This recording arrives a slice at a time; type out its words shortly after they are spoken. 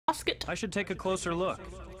basket. I should take a closer look.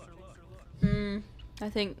 I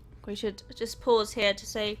think we should just pause here to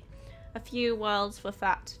say a few words for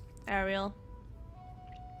Fat Ariel.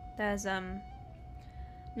 There's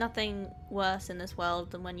nothing worse in this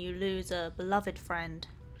world than when you lose a beloved friend,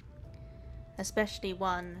 especially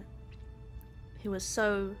one who was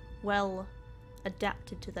so well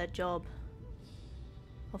adapted to their job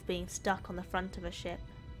of being stuck on the front of a ship.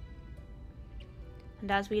 And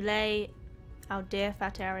as we lay our dear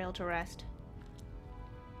Fat Ariel to rest,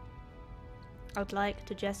 I'd like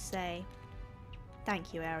to just say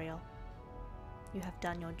thank you, Ariel. You have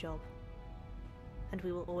done your job, and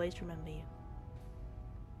we will always remember you.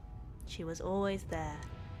 She was always there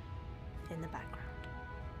in the background.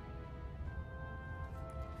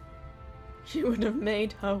 She would have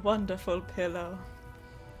made her wonderful pillow.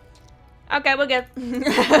 Okay, we're good.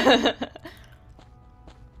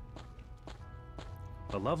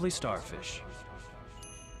 A lovely starfish.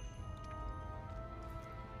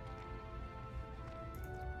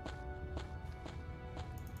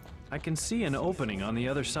 I can see an opening on the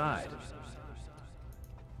other side.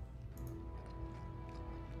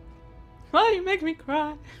 Why you make me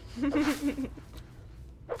cry?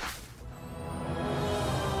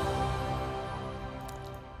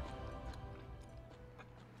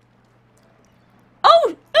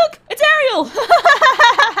 Oh, look! It's Ariel!